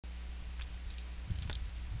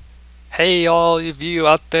Hey, all of you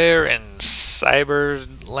out there in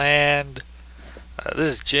Cyberland.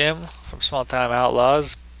 This is Jim from Small Time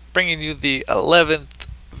Outlaws, bringing you the 11th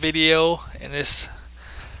video in this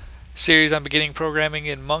series on beginning programming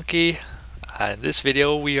in Monkey. In this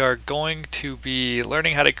video, we are going to be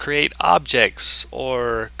learning how to create objects,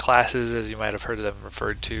 or classes as you might have heard them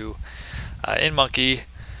referred to in Monkey,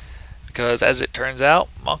 because as it turns out,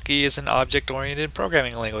 Monkey is an object-oriented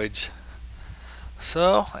programming language.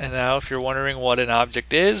 So, and now if you're wondering what an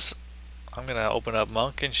object is, I'm going to open up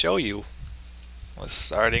Monk and show you.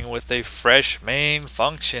 Starting with a fresh main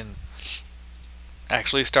function.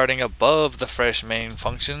 Actually, starting above the fresh main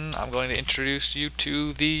function, I'm going to introduce you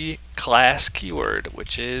to the class keyword,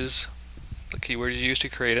 which is the keyword you use to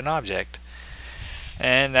create an object.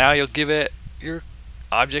 And now you'll give it your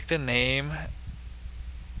object a name.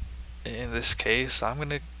 In this case,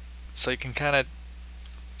 so you can kind of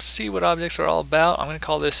see what objects are all about, I'm going to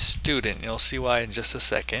call this student. You'll see why in just a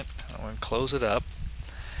second. I'm going to close it up.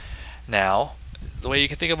 Now, the way you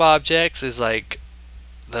can think of objects is like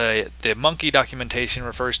the Monkey documentation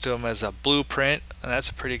refers to them as a blueprint, and that's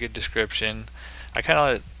a pretty good description. I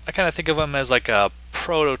kind of think of them as like a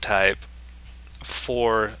prototype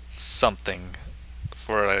for something,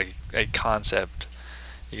 for like a concept.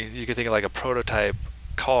 You could think of like a prototype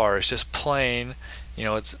car. It's just plain,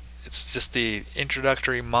 it's just the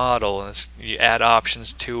introductory model, and you add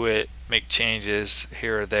options to it, make changes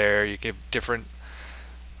here or there. You give different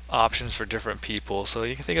options for different people. So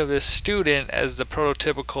you can think of this student as the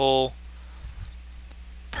prototypical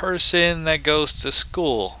person that goes to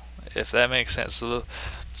school, if that makes sense. So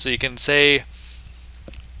you can say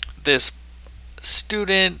this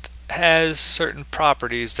student has certain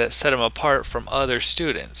properties that set him apart from other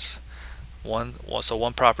students. One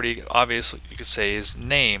property, obviously, you could say is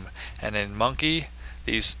name, and in Monkey,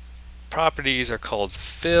 these properties are called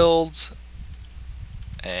fields,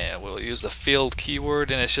 and we'll use the field keyword,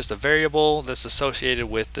 and it's just a variable that's associated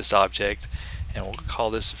with this object, and we'll call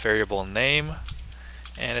this variable name,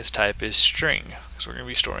 and its type is string, because we're going to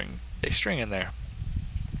be storing a string in there.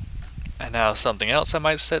 And now something else that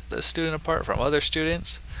might set the student apart from other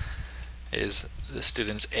students is the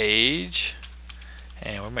student's age,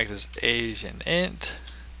 and we'll make this age an int,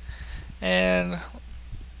 and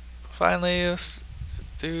finally you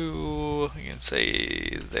can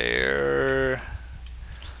say their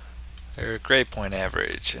grade point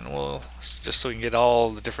average, and we'll just so we can get all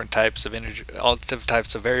the different types of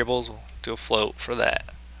variables, we'll do a float for that.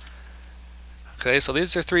 Okay, so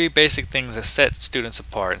these are three basic things that set students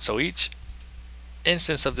apart, and so each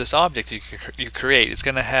instance of this object you create is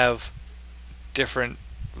going to have different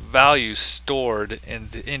values stored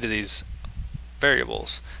into these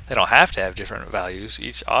variables. They don't have to have different values.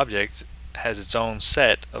 Each object has its own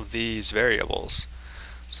set of these variables,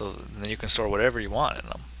 so then you can store whatever you want in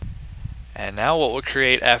them. And now what we'll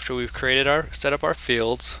create after we've set up our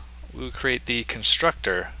fields, we'll create the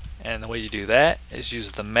constructor. And the way you do that is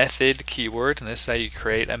use the method keyword, and this is how you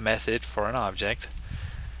create a method for an object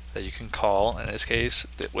that you can call. In this case,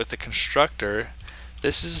 with the constructor,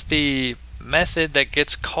 this is the method that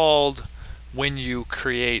gets called when you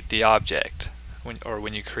create the object,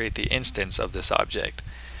 when you create the instance of this object.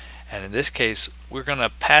 And in this case, we're going to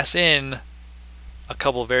pass in a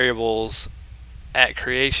couple variables at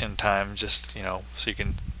creation time, just so you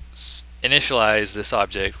can initialize this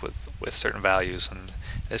object with certain values. And in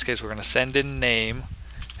this case, we're going to send in name,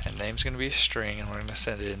 and name's going to be a string, and we're going to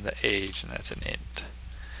send it in the age, and that's an int.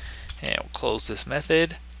 And we'll close this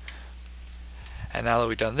method. And now that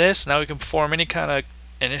we've done this, now we can perform any kind of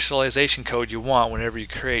initialization code you want whenever you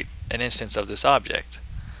create an instance of this object.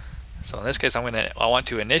 So in this case, I want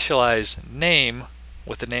to initialize name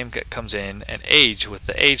with the name that comes in, and age with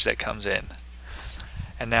the age that comes in.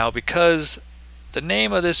 And now, because the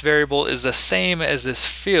name of this variable is the same as this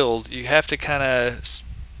field, you have to kind of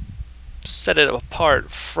set it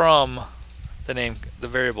apart from the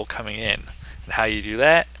variable coming in. And how you do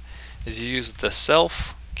that is you use the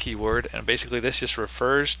self keyword, and basically this just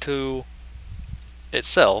refers to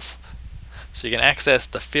itself, so you can access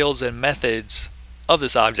the fields and methods of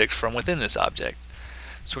this object from within this object.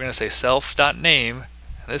 So we're going to say self.name,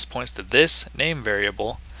 and this points to this name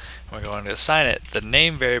variable, and we're going to assign it the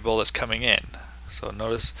name variable that's coming in. So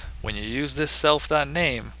notice when you use this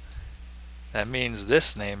self.name, that means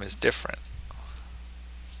this name is different.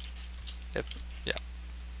 And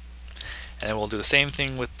then we'll do the same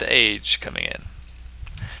thing with the age coming in.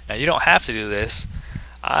 Now you don't have to do this.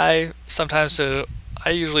 I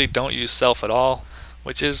usually don't use self at all,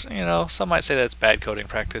 which is, some might say that's bad coding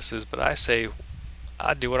practices, but I say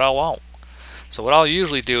I do what I want. So what I'll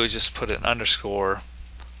usually do is just put an underscore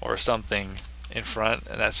or something in front,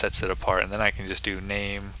 and that sets it apart. And then I can just do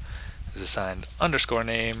name is assigned underscore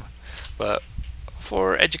name. But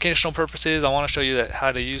for educational purposes, I want to show you that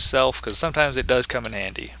how to use self, because sometimes it does come in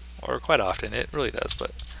handy, or quite often it really does.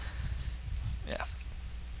 But yeah.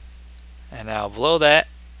 And now below that,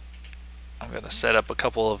 I'm going to set up a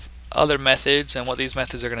couple of other methods, and what these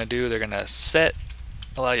methods are going to do, they're going to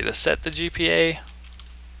allow you to set the GPA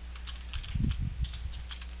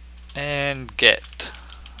and get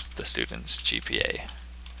the student's GPA.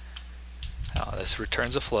 Now this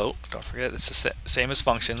returns a float. Don't forget, it's the same as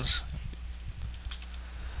functions.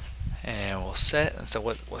 And we'll set, and so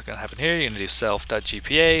what's going to happen here, you're going to do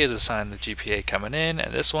self.gpa is assign the GPA coming in,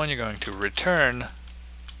 and this one you're going to return.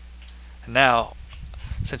 And now,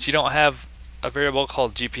 since you don't have a variable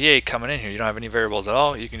called GPA coming in here, you don't have any variables at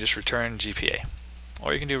all, you can just return GPA.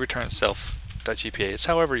 Or you can do return self.gpa. It's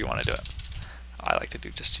however you want to do it. I like to do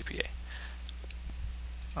just GPA.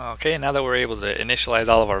 Okay, now that we're able to initialize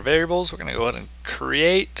all of our variables, we're going to go ahead and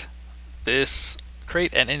create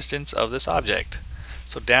an instance of this object.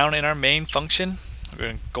 So down in our main function,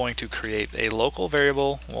 we're going to create a local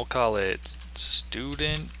variable. We'll call it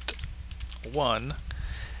student1,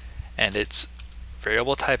 and its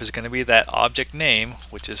variable type is going to be that object name,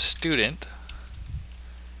 which is student,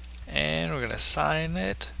 and we're going to assign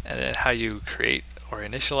it. And then how you create or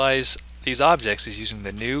initialize these objects is using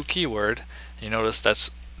the new keyword. You notice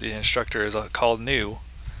that's the instructor is called new,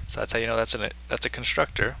 so that's how you know that's a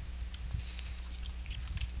constructor.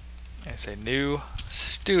 And say new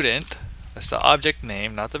student, that's the object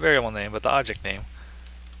name, not the variable name, but the object name.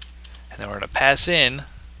 And then we're going to pass in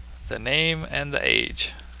the name and the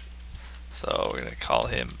age. So we're going to call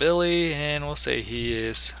him Billy, and we'll say he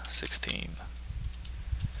is 16.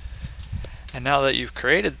 And now that you've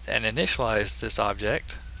created and initialized this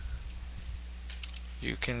object,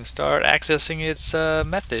 you can start accessing its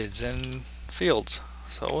methods and fields.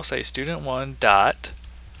 So we'll say student1 dot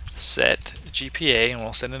set GPA, and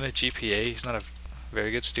we'll send in a GPA. He's not a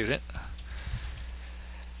very good student.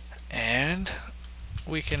 And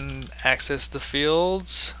we can access the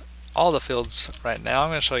fields, all the fields right now. I'm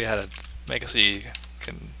going to show you how to make it so you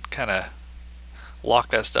can kind of lock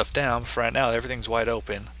that stuff down. For right now, everything's wide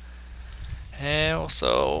open. And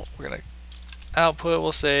also, we're going to output,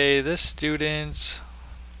 we'll say this student's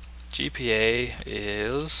GPA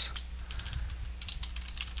is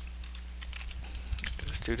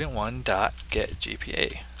student1 dot get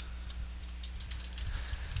GPA.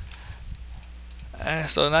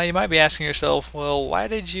 So now you might be asking yourself, well, why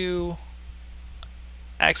did you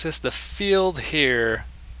access the field here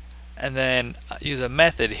and then use a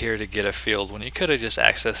method here to get a field when you could have just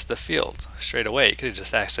accessed the field straight away? You could have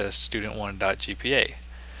just accessed student1 dot GPA.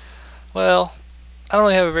 Well, I don't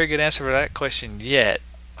really have a very good answer for that question yet.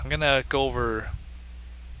 I'm gonna go over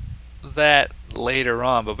that later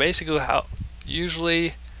on, but basically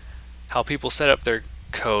how people set up their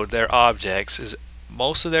code, their objects, is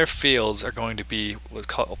most of their fields are going to be what's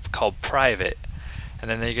called private, and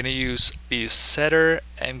then they're going to use these setter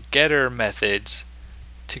and getter methods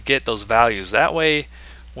to get those values. That way,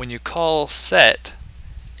 when you call set,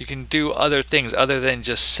 you can do other things other than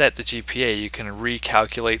just set the GPA. You can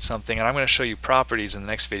recalculate something, and I'm going to show you properties in the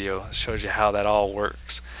next video. It shows you how that all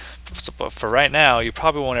works. But for right now, you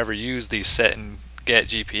probably won't ever use these set and get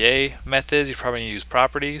GPA methods. You probably use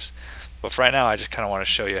properties. But for right now, I just kind of want to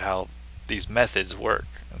show you how these methods work.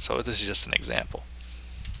 And so this is just an example.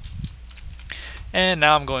 And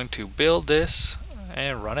now I'm going to build this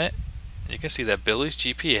and run it. You can see that Billy's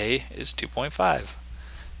GPA is 2.5.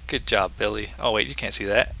 Good job, Billy. Oh wait, you can't see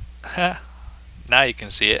that. Now you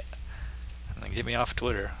can see it. And get me off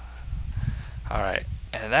Twitter. Alright,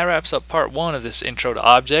 and that wraps up part 1 of this intro to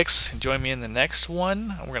objects. Join me in the next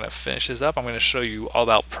one. We're going to finish this up. I'm going to show you all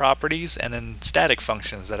about properties and then static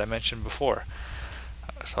functions that I mentioned before.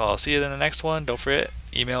 So I'll see you in the next one. Don't forget,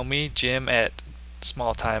 email me,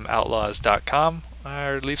 jim@smalltimeoutlaws.com,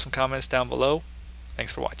 or leave some comments down below.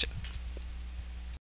 Thanks for watching.